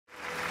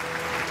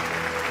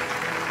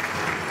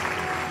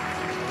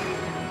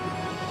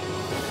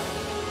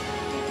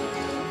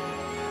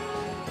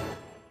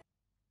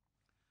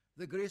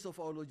The grace of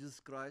our Lord Jesus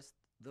Christ,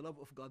 the love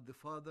of God the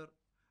Father,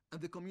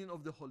 and the communion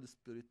of the Holy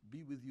Spirit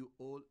be with you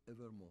all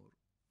evermore.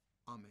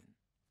 Amen.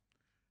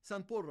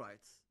 St. Paul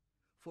writes,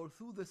 "For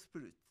through the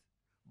Spirit,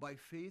 by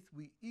faith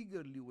we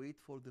eagerly wait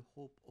for the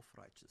hope of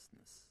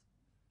righteousness."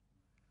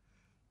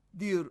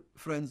 Dear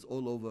friends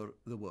all over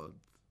the world,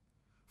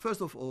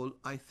 first of all,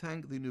 I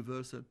thank the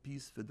Universal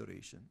Peace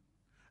Federation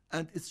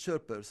and its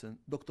chairperson,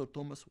 Dr.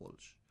 Thomas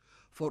Walsh,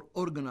 for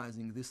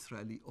organizing this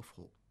rally of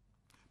hope.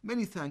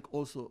 Many thanks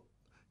also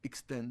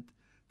extend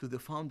to the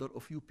founder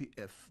of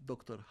UPF,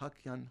 Dr.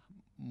 Hakyan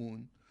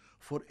Moon,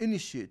 for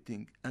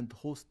initiating and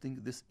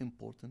hosting this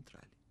important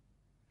rally.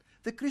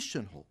 The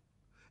Christian hope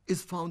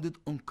is founded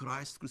on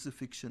Christ's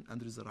crucifixion and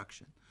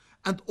resurrection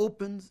and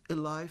opens a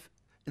life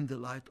in the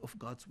light of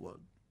God's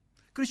word.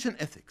 Christian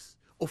ethics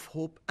of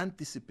hope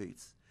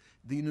anticipates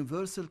the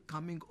universal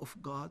coming of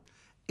God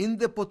in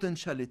the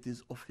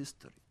potentialities of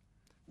history.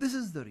 This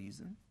is the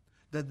reason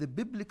that the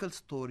biblical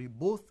story,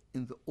 both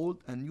in the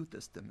Old and New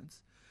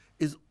Testaments,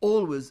 is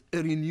always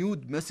a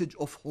renewed message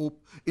of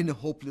hope in a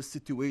hopeless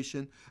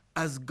situation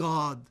as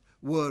God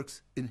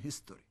works in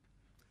history.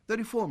 The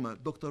reformer,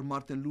 Dr.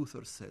 Martin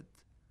Luther, said,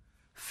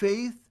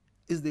 "Faith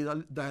is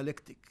the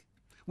dialectic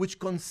which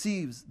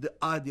conceives the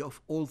idea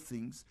of all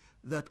things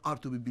that are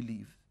to be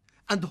believed.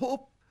 And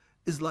hope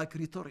is like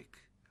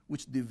rhetoric,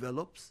 which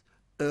develops,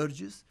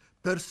 urges,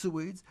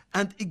 persuades,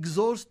 and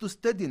exhorts to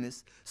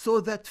steadiness, so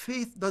that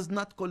faith does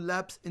not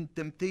collapse in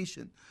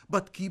temptation,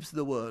 but keeps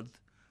the word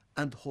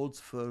and holds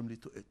firmly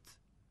to it."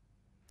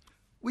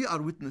 We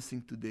are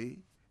witnessing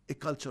today a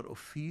culture of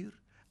fear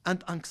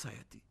and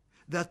anxiety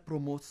that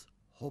promotes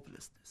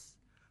hopelessness.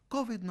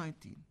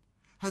 COVID-19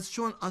 has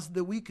shown us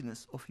the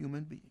weakness of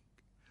human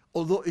beings,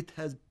 although it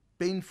has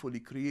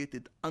painfully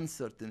created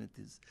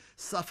uncertainties,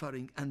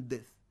 suffering, and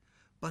death.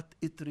 But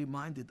it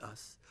reminded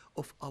us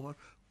of our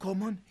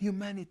common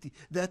humanity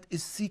that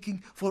is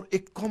seeking for a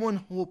common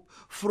hope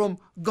from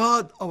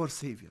God our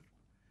Savior.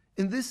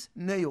 In this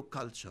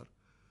neo-culture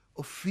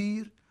of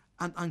fear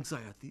and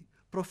anxiety,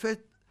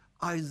 Prophet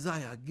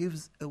Isaiah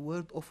gives a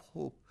word of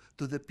hope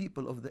to the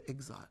people of the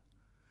exile.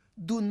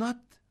 "Do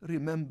not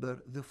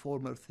remember the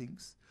former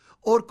things,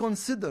 or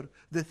consider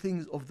the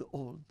things of the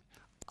old.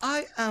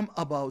 I am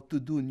about to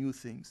do new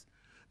things.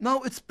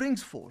 Now it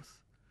springs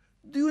forth.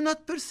 Do you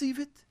not perceive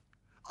it?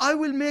 I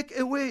will make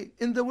a way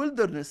in the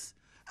wilderness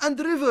and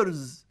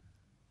rivers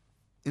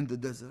in the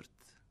desert."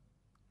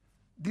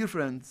 Dear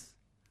friends,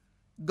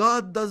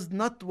 God does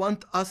not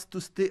want us to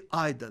stay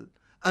idle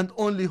and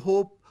only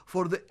hope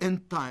for the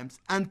end times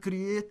and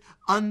create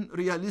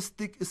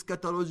unrealistic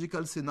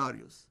eschatological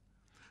scenarios.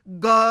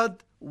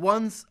 God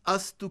wants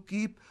us to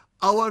keep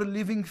our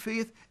living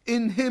faith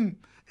in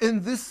Him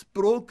in this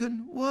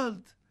broken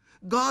world.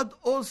 God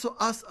also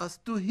asks us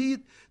to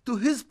heed to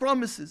His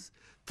promises,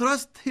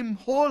 trust Him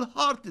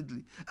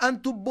wholeheartedly,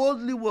 and to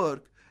boldly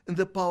work in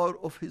the power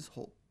of His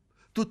hope,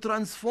 to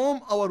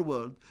transform our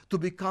world to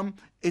become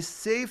a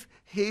safe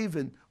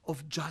haven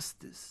of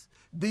justice,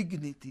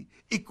 dignity,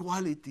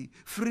 equality,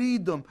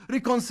 freedom,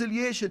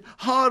 reconciliation,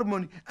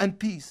 harmony, and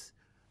peace.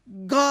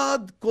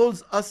 God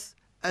calls us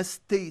as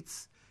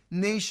states,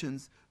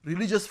 nations,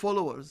 religious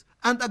followers,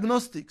 and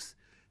agnostics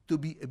to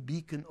be a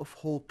beacon of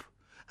hope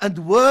and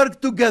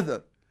work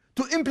together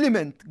to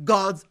implement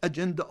God's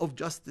agenda of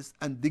justice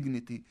and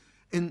dignity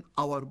in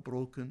our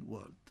broken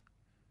world.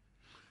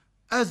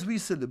 As we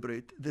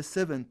celebrate the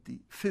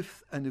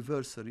 75th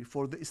anniversary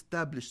for the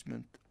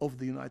establishment of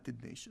the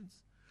United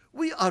Nations,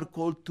 we are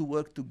called to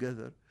work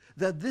together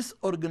that this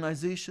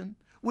organization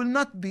will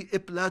not be a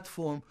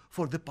platform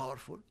for the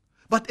powerful,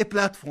 but a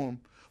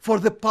platform for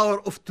the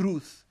power of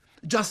truth,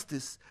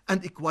 justice,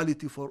 and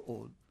equality for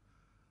all.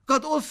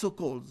 God also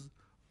calls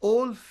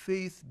all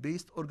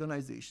faith-based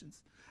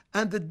organizations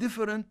and the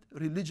different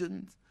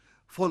religions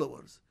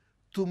followers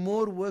to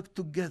more work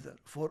together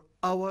for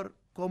our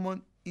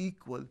common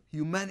equal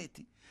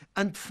humanity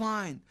and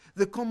find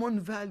the common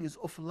values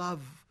of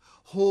love,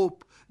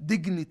 hope,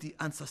 dignity,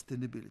 and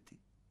sustainability.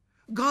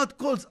 God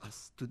calls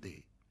us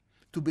today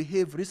to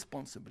behave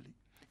responsibly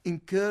in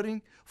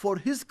caring for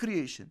His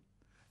creation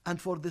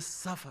and for the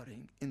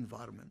suffering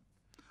environment.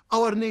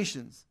 Our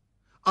nations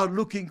are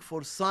looking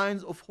for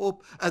signs of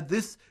hope at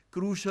this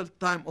crucial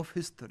time of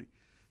history.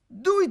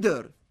 Do we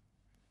dare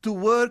to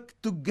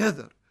work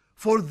together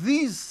for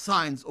these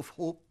signs of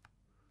hope?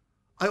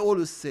 I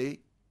always say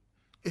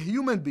a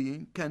human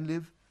being can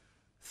live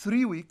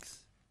 3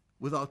 weeks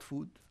without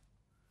food,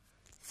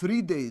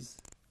 3 days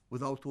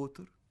without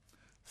water,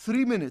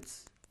 3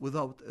 minutes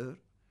without air,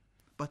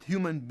 but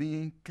human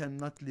being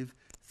cannot live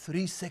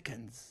 3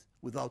 seconds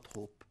without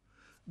hope.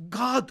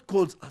 God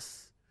calls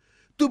us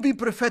to be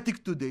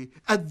prophetic today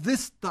at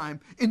this time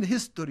in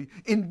history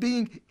in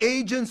being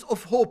agents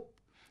of hope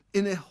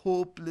in a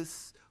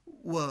hopeless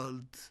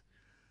world.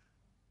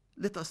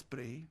 Let us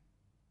pray.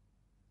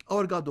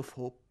 Our God of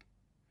hope,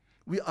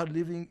 we are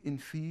living in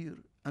fear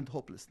and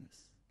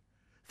hopelessness.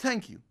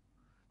 Thank you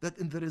that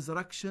in the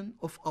resurrection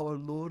of our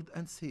Lord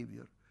and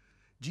Savior,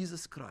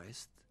 Jesus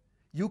Christ,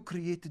 you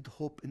created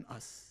hope in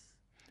us.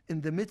 in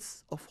the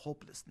midst of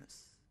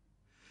hopelessness.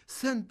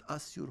 Send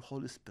us your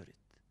Holy Spirit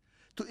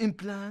to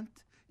implant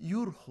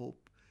your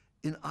hope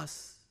in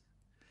us.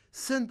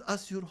 Send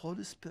us your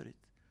Holy Spirit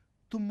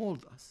to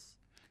mold us,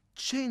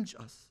 change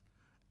us,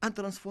 and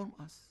transform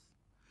us.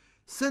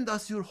 Send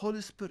us your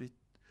Holy Spirit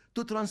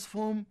to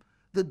transform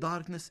the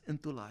darkness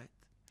into light,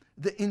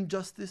 the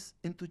injustice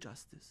into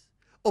justice,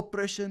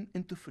 oppression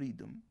into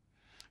freedom,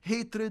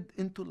 hatred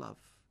into love,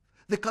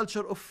 the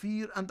culture of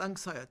fear and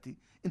anxiety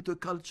into a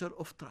culture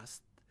of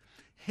trust,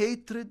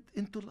 hatred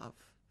into love,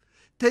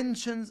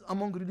 tensions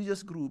among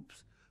religious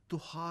groups to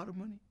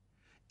harmony,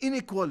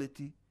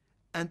 inequality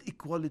and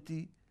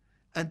equality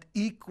and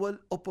equal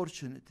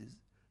opportunities,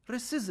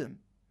 racism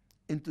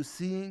into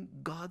seeing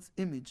God's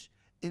image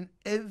in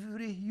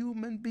every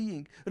human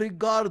being,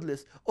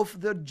 regardless of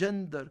their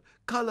gender,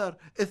 color,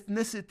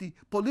 ethnicity,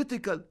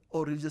 political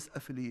or religious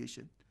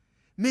affiliation.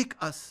 Make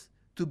us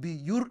to be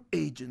your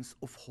agents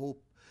of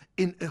hope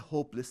in a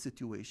hopeless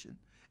situation.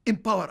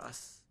 Empower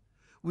us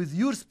with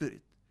your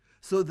Spirit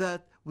so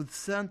that with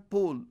St.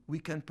 Paul we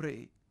can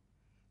pray.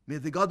 May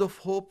the God of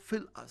hope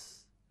fill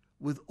us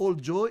with all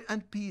joy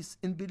and peace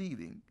in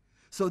believing,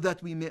 so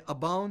that we may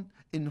abound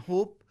in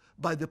hope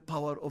by the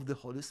power of the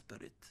Holy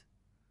Spirit.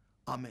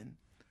 Amen.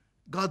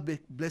 God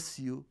bless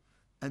you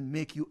and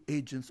make you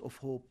agents of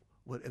hope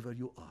wherever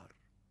you are.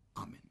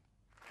 Amen.